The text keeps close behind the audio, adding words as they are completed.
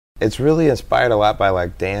it's really inspired a lot by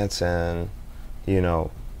like dance, and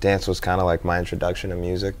dance was kind of like my introduction to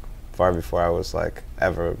music. Far before I was like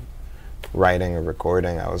ever writing or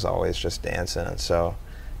recording, I was always just dancing, and so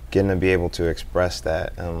getting to be able to express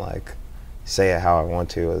that and like say it how I want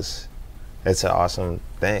to it's an awesome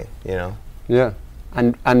thing, Yeah,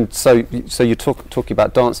 and so you're talking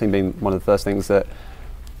about dancing being one of the first things that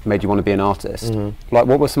made you want to be an artist. Mm-hmm. Like,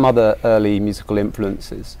 what were some other early musical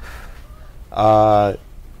influences?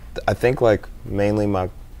 I think like mainly my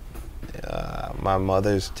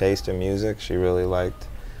mother's taste in music. She really liked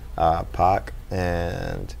Pac,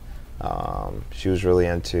 and she was really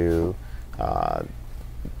into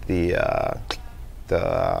the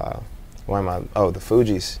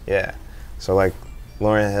Fugees. Yeah, so like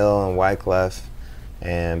Lauryn Hill and Wyclef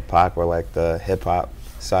and Pac were like the hip hop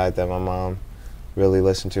side that my mom really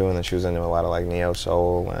listened to, and then she was into a lot of like neo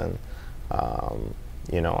soul and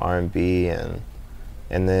R&B, and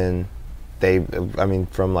then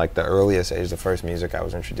from like the earliest age, the first music I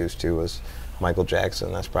was introduced to was Michael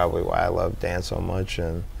Jackson. That's probably why I love dance so much,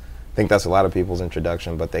 and I think that's a lot of people's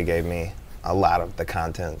introduction, but they gave me a lot of the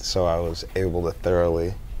content, so I was able to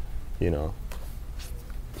thoroughly,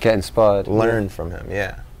 get inspired, learn from him.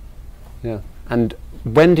 Yeah. And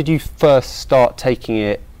when did you first start taking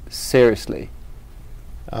it seriously?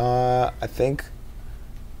 I think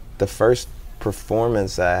the first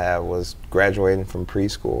performance I had was graduating from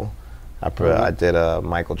preschool. I did a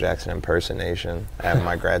Michael Jackson impersonation at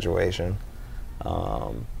my graduation.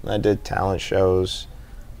 I did talent shows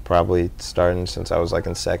probably starting since I was like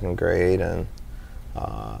in second grade, and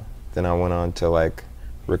then I went on to like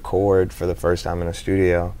record for the first time in a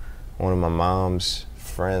studio. One of my mom's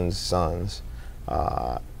friend's sons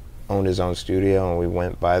owned his own studio, and we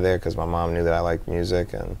went by there because my mom knew that I liked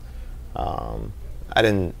music, and I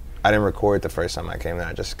didn't record the first time I came there.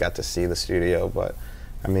 I just got to see the studio, but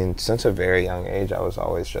I mean, since a very young age, I was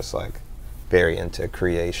always just like very into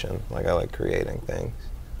creation. Like, I like creating things.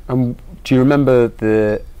 Do you remember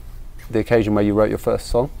the occasion where you wrote your first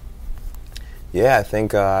song? Yeah, I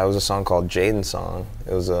think it was a song called Jaden Song.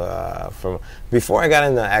 It was from before I got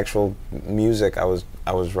into actual music. I was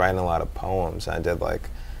writing a lot of poems. I did like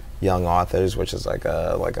Young Authors, which is like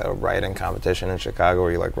a writing competition in Chicago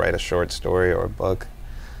where you like write a short story or a book.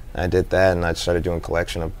 And I did that, and I started doing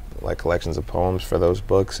collections of poems for those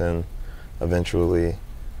books, and eventually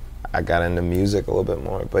I got into music a little bit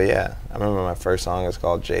more. But yeah, I remember my first song is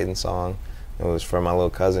called Jaden Song. It was for my little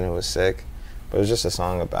cousin who was sick, but it was just a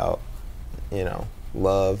song about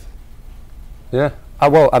love. Yeah.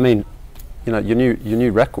 Well, I mean, your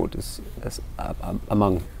new record is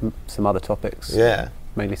among some other topics. Yeah.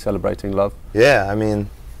 Mainly celebrating love. Yeah, I mean,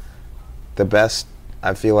 the best,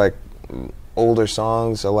 I feel like older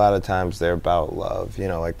songs, a lot of times they're about love.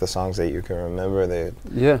 Like the songs that you can remember,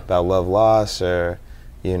 they're about love loss, or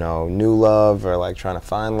new love, or like trying to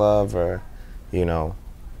find love, or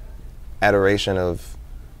adoration of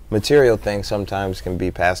material things sometimes can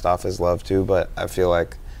be passed off as love too, but I feel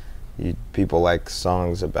like people like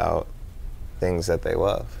songs about things that they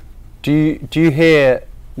love. Do you hear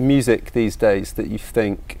music these days that you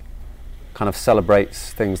think kind of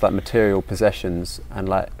celebrates things like material possessions and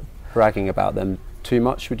like bragging about them too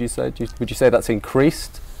much, would you say? Would you say that's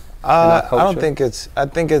increased in our culture? I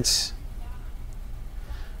think it's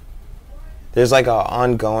there's like an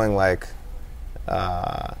ongoing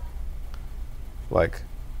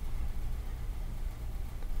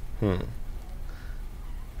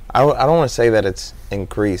I don't want to say that it's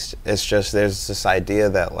increased. It's just there's this idea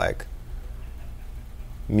that like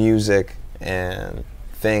music and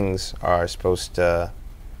things are supposed to,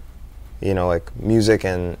 like music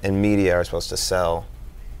and media are supposed to sell,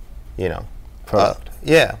 product.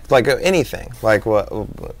 Yeah, like anything, like what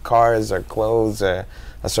cars or clothes or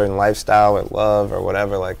a certain lifestyle or love or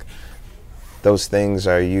whatever. Like those things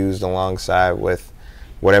are used alongside with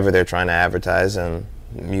whatever they're trying to advertise, and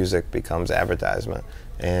music becomes advertisement.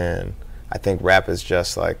 And I think rap is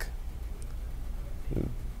just like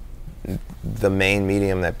the main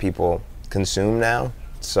medium that people consume now.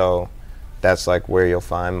 So that's like where you'll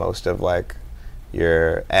find most of like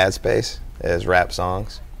your ad space is rap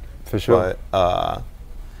songs. For sure. But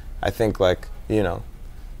I think like,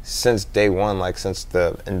 since day one, like since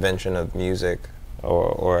the invention of music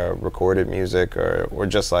or recorded music or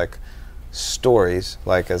just like stories,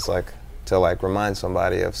 like as like to like remind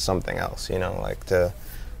somebody of something else, like to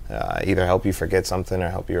either help you forget something or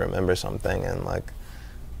help you remember something. And like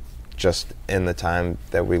just in the time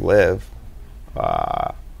that we live,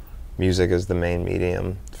 music is the main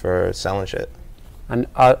medium for selling shit. And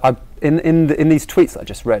in these tweets that I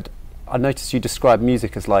just read, I noticed you described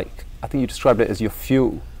music as like, I think you described it as your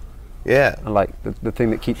fuel. Yeah. and like the thing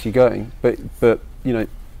that keeps you going. But you know,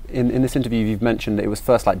 in this interview you've mentioned that it was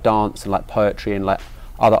first like dance and like poetry and like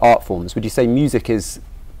other art forms. Would you say music is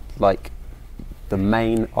like the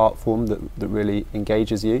main art form that really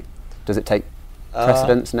engages you? Does it take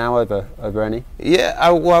precedence now over any? Yeah,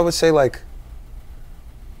 I would say like,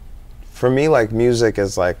 for me, like music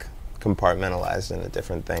is like compartmentalized into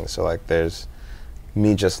different things. So like there's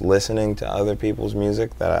me just listening to other people's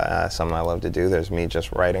music, that something I love to do. There's me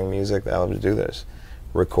just writing music that I love to do. There's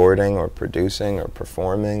recording or producing or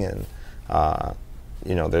performing, and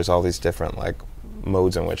you know, there's all these different like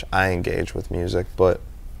modes in which I engage with music. But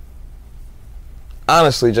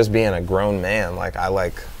honestly, just being a grown man, like I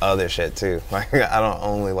like other shit too. Like I don't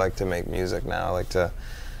only like to make music now. I like to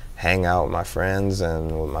hang out with my friends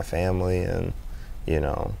and with my family, and you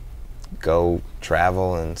know, go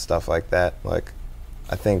travel and stuff like that. Like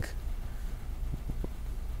I think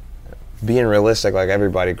being realistic, like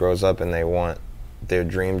everybody grows up and they want their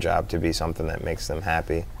dream job to be something that makes them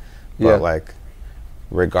happy. Yeah. But like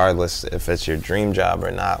regardless if it's your dream job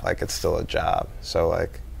or not, like it's still a job. So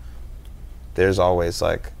like there's always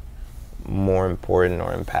like more important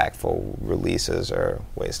or impactful releases or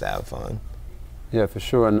ways to have fun. Yeah, for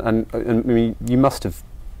sure. And I mean, you must have,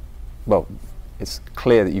 well, it's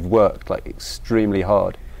clear that you've worked like extremely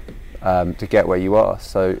hard to get where you are.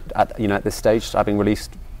 So at this stage, having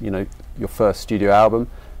released, you know, your first studio album,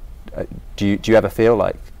 do you ever feel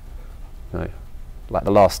like, you know, like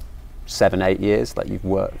the last 7-8 years, like you've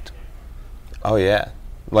worked? Oh yeah.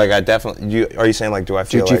 Like I definitely, are you saying like, do I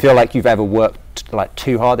feel do you feel like you've ever worked like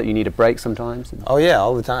too hard that you need a break sometimes? Oh yeah,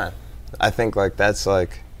 all the time. I think like that's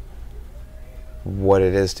like what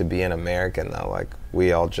it is to be an American though. Like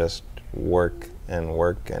we all just work and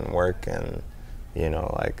work and work, and you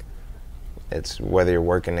know, like it's whether you're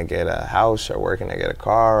working to get a house or working to get a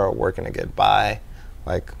car or working to get by,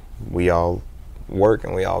 like we all work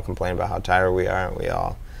and we all complain about how tired we are, and we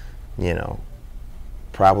all, you know,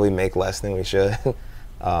 probably make less than we should.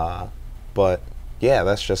 But yeah,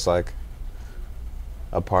 that's just like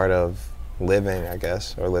a part of living, I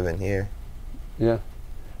guess, or living here. Yeah.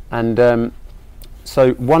 And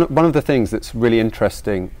so one of the things that's really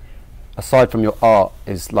interesting, aside from your art,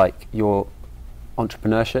 is like your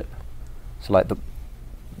entrepreneurship. So like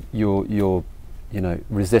your you know,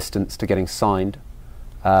 resistance to getting signed,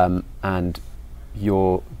 and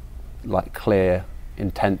your like clear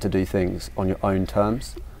intent to do things on your own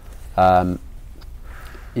terms.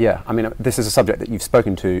 Yeah, I mean, this is a subject that you've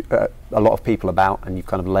spoken to a lot of people about, and you've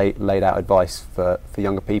kind of laid out advice for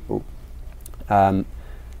younger people. I'd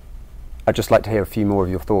just like to hear a few more of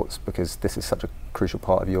your thoughts, because this is such a crucial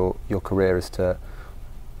part of your career, as to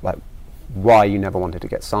like why you never wanted to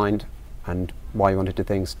get signed, and why you wanted to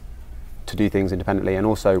do things independently, and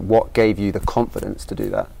also what gave you the confidence to do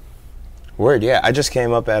that. Word, yeah. I just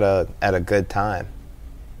came up at a good time,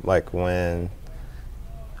 like when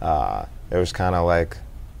there was kind of like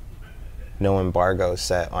no embargo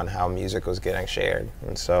set on how music was getting shared,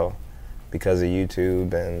 and so because of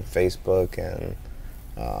YouTube and Facebook and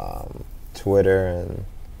Twitter and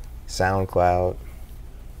SoundCloud,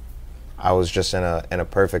 I was just in a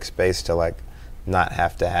perfect space to like not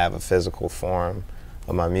have to have a physical form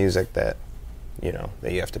of my music that, you know,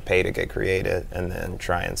 that you have to pay to get created and then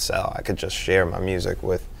try and sell. I could just share my music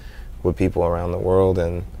with people around the world,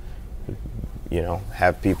 and you know,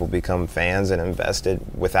 have people become fans and invested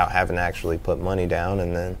without having to actually put money down,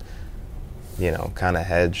 and then, you know, kind of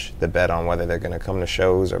hedge the bet on whether they're going to come to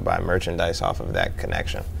shows or buy merchandise off of that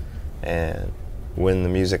connection. And when the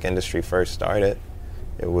music industry first started,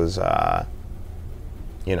 it was,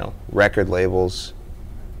 you know, record labels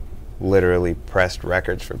literally pressed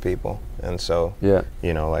records for people. And so, yeah,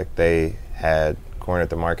 you know, like they had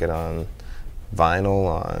cornered the market on vinyl,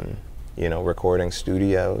 on, you know, recording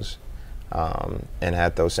studios, and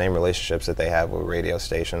had those same relationships that they have with radio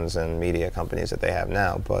stations and media companies that they have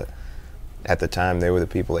now. But at the time, they were the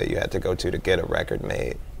people that you had to go to get a record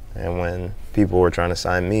made. And when people were trying to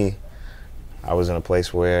sign me, I was in a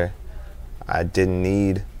place where I didn't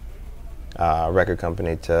need a record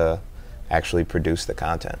company to actually produce the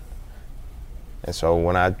content. And so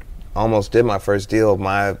when I almost did my first deal,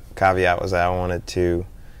 my caveat was that I wanted to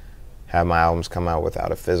have my albums come out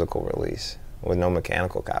without a physical release, with no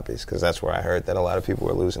mechanical copies, because that's where I heard that a lot of people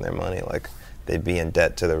were losing their money. Like they'd be in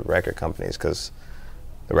debt to the record companies because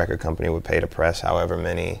the record company would pay to press however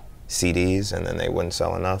many CDs, and then they wouldn't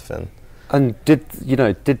sell enough. And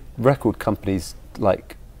did record companies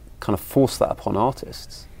like kind of force that upon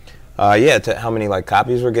artists? Yeah, to how many like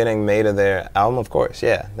copies were getting made of their album, of course,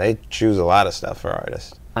 yeah. They choose a lot of stuff for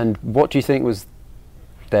artists. And what do you think was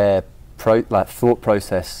their thought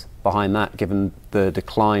process behind that, given the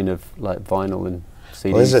decline of like vinyl and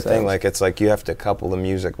CD Well, this is the sales? thing, like, it's like you have to couple the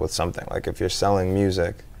music with something. Like, if you're selling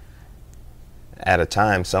music, at a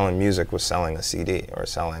time, selling music was selling a CD or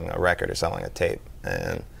selling a record or selling a tape.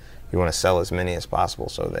 And you want to sell as many as possible,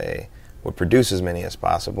 so they would produce as many as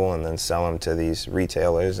possible and then sell them to these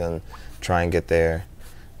retailers and try and get their,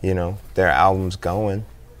 you know, their albums going.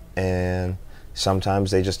 And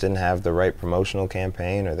sometimes they just didn't have the right promotional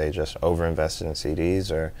campaign, or they just overinvested in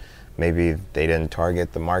CDs, or maybe they didn't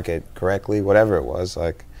target the market correctly, whatever it was.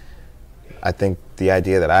 Like, I think the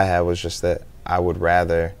idea that I had was just that I would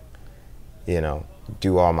rather, you know,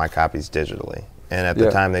 do all my copies digitally. And at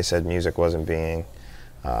the time they said music wasn't being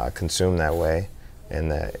consumed that way,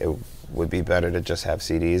 and that it would be better to just have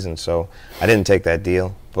CDs. And so I didn't take that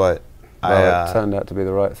deal, but it turned out to be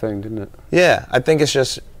the right thing, didn't it? Yeah, I think it's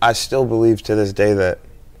just, I still believe to this day that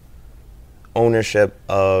ownership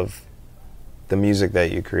of the music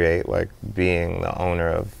that you create, like being the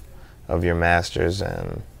owner of your masters,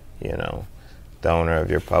 and, you know, the owner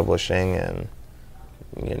of your publishing, and,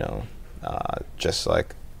 you know, just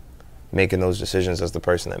like making those decisions as the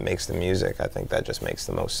person that makes the music, I think that just makes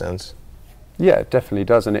the most sense. Yeah, it definitely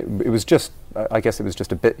does, and it was just, I guess it was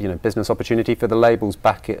just a bit, you know, business opportunity for the labels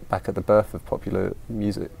back at the birth of popular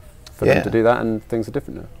music, for them to do that, and things are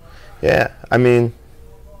different now. Yeah, I mean,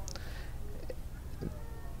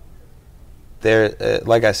 there,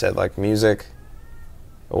 like I said, like music,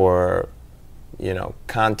 or, you know,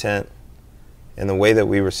 content, and the way that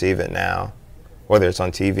we receive it now, whether it's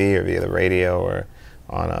on TV or via the radio or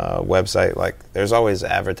on a website, like, there's always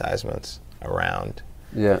advertisements around.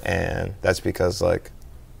 Yeah. And that's because, like,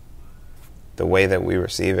 the way that we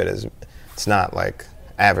receive it is, it's not like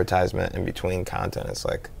advertisement in between content, it's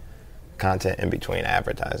like content in between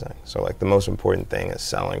advertising. So, like, the most important thing is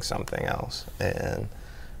selling something else. And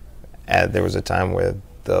there was a time where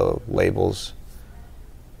the labels,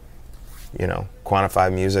 you know,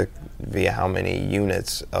 quantify music via how many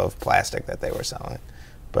units of plastic that they were selling.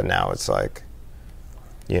 But now it's like,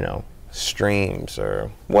 you know, streams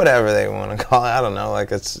or whatever they want to call it. I don't know. Like,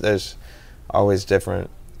 there's always different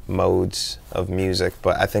modes of music,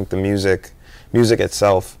 but I think the music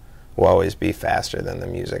itself will always be faster than the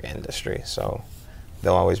music industry. So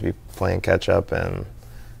they'll always be playing catch up, and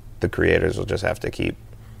the creators will just have to keep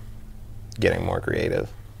getting more creative.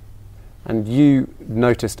 And you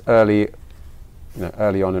noticed early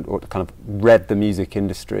on, or kind of read the music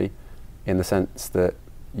industry in the sense that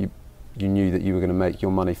you knew that you were going to make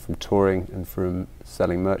your money from touring and from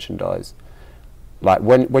selling merchandise. Like,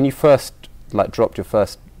 when you first, like, dropped your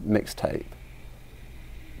first mixtape,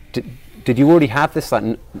 did you already have this, like,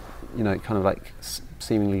 you know, kind of like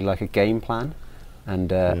seemingly like a game plan? And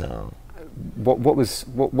No. What was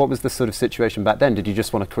the sort of situation back then? Did you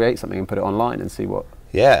just want to create something and put it online and see what?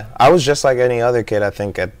 Yeah, I was just like any other kid, I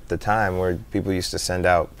think, at the time, where people used to send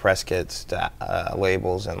out press kits to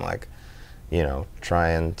labels and, like, you know, try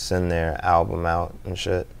and send their album out and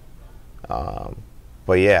shit.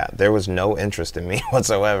 But yeah, there was no interest in me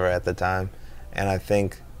whatsoever at the time. And I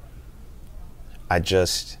think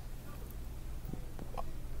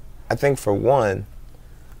for one,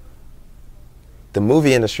 the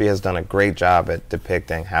movie industry has done a great job at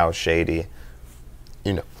depicting how shady,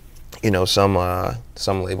 you know, some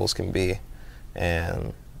labels can be,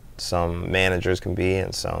 and some managers can be,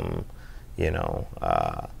 and some, you know,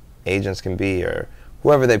 agents can be, or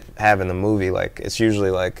whoever they have in the movie. Like, it's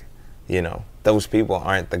usually like, you know, those people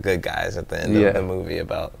aren't the good guys at the end of the movie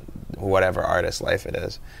about whatever artist's life it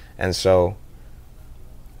is. And so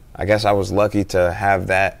I guess I was lucky to have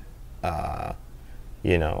that,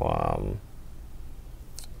 you know,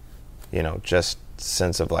 just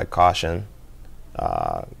sense of, like, caution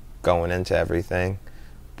going into everything.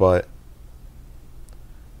 But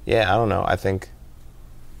yeah, I don't know, I think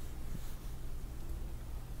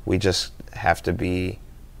we just have to be,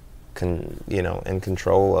 you know, in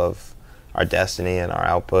control of our destiny and our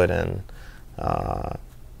output, and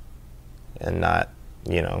not,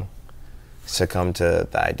 you know, succumb to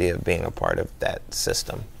the idea of being a part of that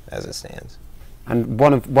system as it stands. And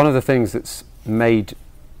one of the things that's made,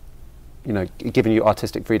 you know, given you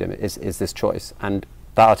artistic freedom is this choice, and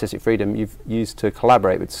that artistic freedom you've used to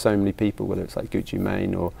collaborate with so many people, whether it's like Gucci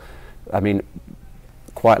Mane or, I mean,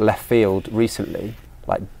 quite left field recently,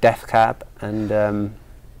 like Death Cab and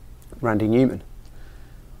Randy Newman.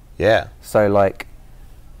 Yeah. So, like,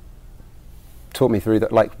 talk me through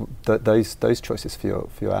that, like those choices for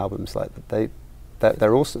your albums. Like,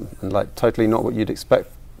 they're awesome, and, like, totally not what you'd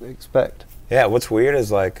expect. Yeah. What's weird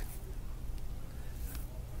is, like,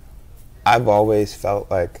 I've always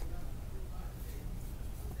felt like,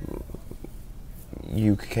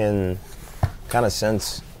 you can kind of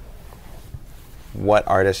sense what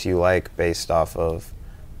artists you like based off of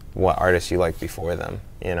what artists you like before them,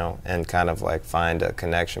 you know, and kind of like find a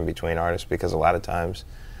connection between artists, because a lot of times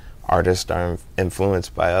artists are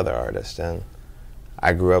influenced by other artists. And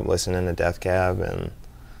I grew up listening to Death Cab, and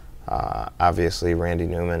obviously Randy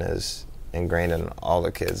Newman is ingrained in all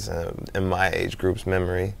the kids in my age group's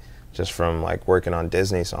memory, just from like working on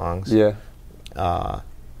Disney songs. Yeah.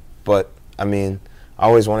 But I mean, I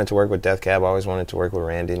always wanted to work with Death Cab. I always wanted to work with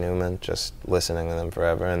Randy Newman, just listening to them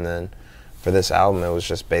forever. And then for this album, it was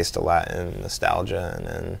just based a lot in nostalgia and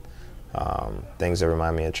in things that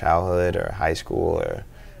remind me of childhood or high school, or,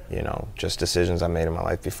 you know, just decisions I made in my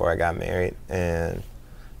life before I got married. And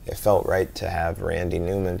it felt right to have Randy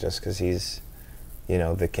Newman just because he's, you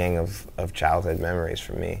know, the king of childhood memories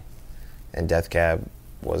for me. And Death Cab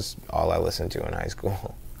was all I listened to in high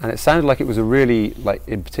school. And it sounded like it was a really, like,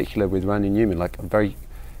 in particular with Randy Newman, like a very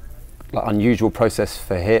like unusual process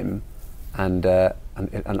for him. And I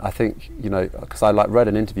think, you know, because I like read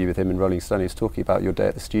an interview with him in Rolling Stone. He was talking about your day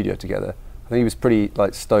at the studio together. I think he was pretty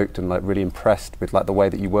like stoked and like really impressed with like the way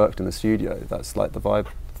that you worked in the studio. That's like the vibe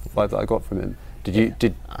that I got from him. Did you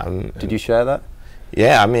share that?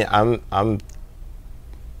 Yeah, I mean, I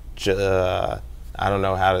don't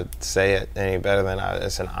know how to say it any better than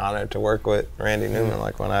it's an honor to work with Randy Newman.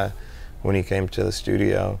 Like when he came to the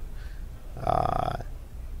studio,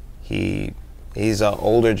 he's an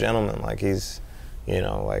older gentleman. Like he's, you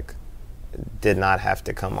know, like did not have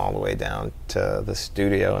to come all the way down to the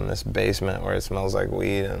studio in this basement where it smells like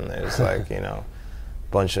weed and there's like, you know,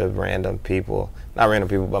 a bunch of random people, not random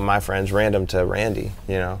people, but my friends, random to Randy,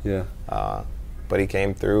 you know. Yeah. But he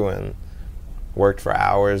came through and worked for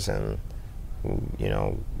hours and, you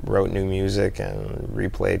know, wrote new music and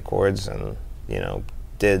replayed chords and, you know,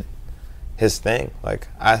 did his thing. Like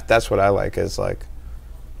that's what I like, is like,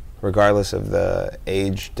 regardless of the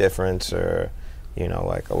age difference, or, you know,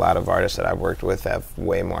 like a lot of artists that I've worked with have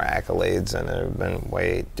way more accolades and have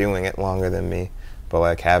been doing it longer than me, but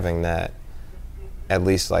like having that, at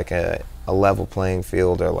least like a level playing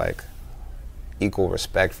field, or like equal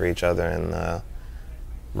respect for each other in the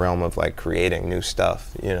realm of like creating new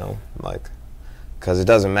stuff, you know, like, because it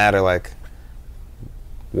doesn't matter like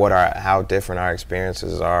how different our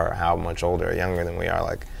experiences are, how much older or younger than we are,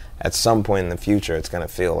 like at some point in the future it's going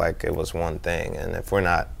to feel like it was one thing, and if we're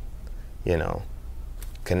not, you know,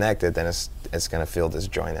 connected, then it's going to feel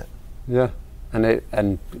disjointed. Yeah.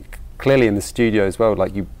 And clearly in the studio as well,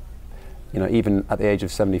 like you know, even at the age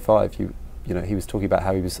of 75, you know, he was talking about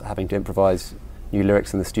how he was having to improvise new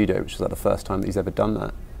lyrics in the studio, which was like the first time that he's ever done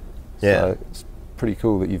that. Yeah. So it's pretty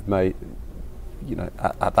cool that you've made, you know,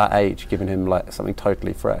 at that age, given him like something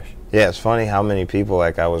totally fresh. Yeah, it's funny how many people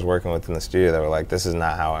like I was working with in the studio that were like, this is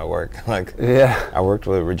not how I work. Like, yeah. I worked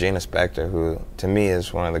with Regina Spektor, who to me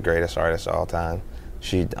is one of the greatest artists of all time.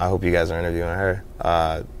 I hope you guys are interviewing her.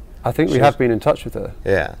 I think we have been in touch with her.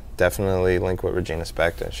 Yeah, definitely link with Regina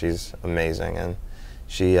Spektor. She's amazing, and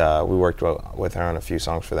we worked with her on a few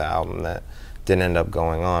songs for the album that didn't end up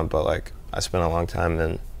going on, but like I spent a long time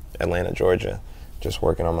in Atlanta, Georgia, just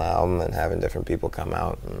working on my album and having different people come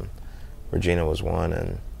out, and Regina was one,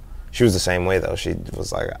 and she was the same way though. She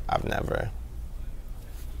was like, I've never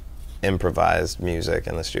improvised music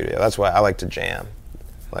in the studio. That's why I like to jam,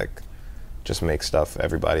 like just make stuff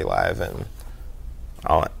everybody live, and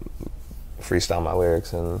I'll freestyle my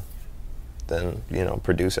lyrics and then, you know,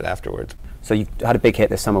 produce it afterwards. So you had a big hit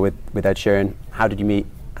this summer with Ed Sheeran. How did you meet,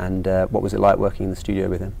 and what was it like working in the studio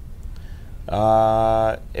with him?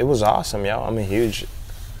 It was awesome, yo. I'm a huge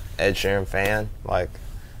Ed Sheeran fan. Like,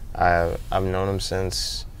 I've known him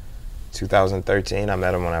since 2013. I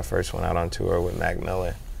met him when I first went out on tour with Mac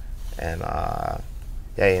Miller, and yeah,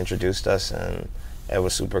 he introduced us, and it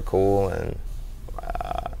was super cool. And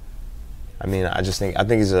I mean, I think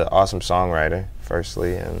he's an awesome songwriter,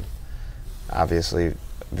 firstly, and obviously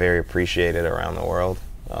very appreciated around the world.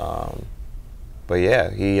 But yeah,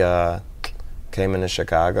 he came into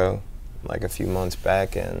Chicago like a few months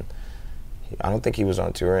back, and I don't think he was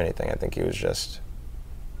on tour or anything. I think he was just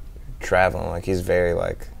traveling. Like, he's very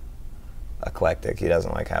like eclectic. He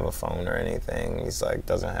doesn't like have a phone or anything. He's like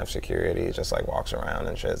doesn't have security. He just like walks around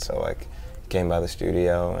and shit. So like, he came by the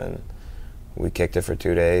studio and we kicked it for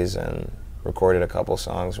 2 days and recorded a couple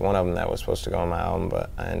songs. One of them that was supposed to go on my album, but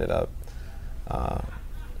I ended up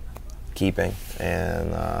keeping.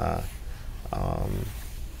 And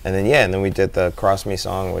then we did the Cross Me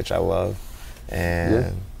song, which I love.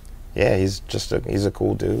 And yeah, he's a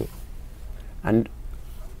cool dude. And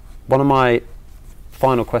one of my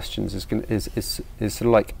final questions is sort of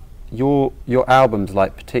like, your albums,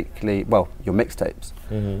 like particularly, well, your mixtapes,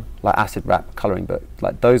 like Acid Rap, Colouring Book,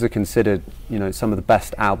 like those are considered, you know, some of the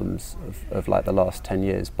best albums of like the last 10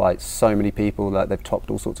 years by so many people. Like they've topped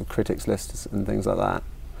all sorts of critics lists and things like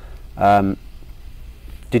that.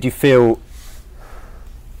 Did you feel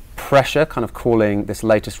pressure kind of calling this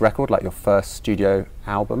latest record like your first studio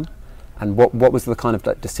album, and what was the kind of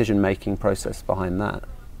like decision making process behind that?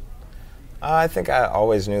 I think I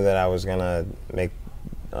always knew that I was gonna make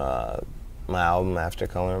my album after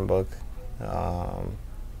Colouring Book, and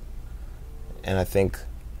I think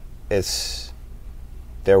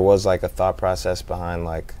there was like a thought process behind,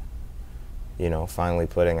 like, you know, finally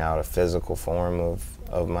putting out a physical form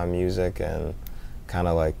of my music and kind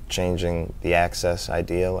of like changing the access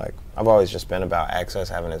idea. Like, I've always just been about access,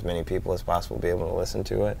 having as many people as possible be able to listen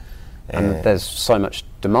to it. And there's so much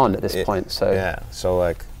demand at this point, so... Yeah, so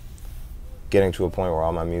like getting to a point where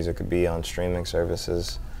all my music could be on streaming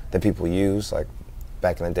services that people use. Like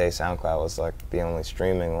back in the day, SoundCloud was like the only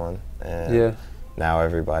streaming one, and now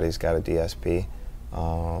everybody's got a DSP.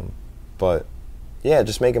 But yeah,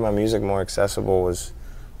 just making my music more accessible was,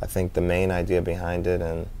 I think, the main idea behind it,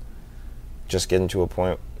 and just getting to a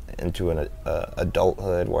point into an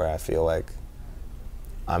adulthood where I feel like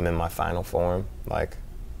I'm in my final form. Like,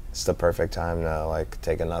 it's the perfect time to like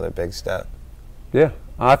take another big step. Yeah,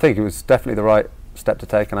 I think it was definitely the right step to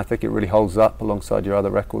take, and I think it really holds up alongside your other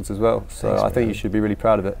records as well. So thanks, I think you should be really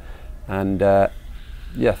proud of it. And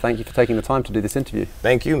yeah, thank you for taking the time to do this interview.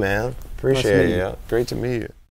 Thank you, man. Appreciate it. Great to meet you.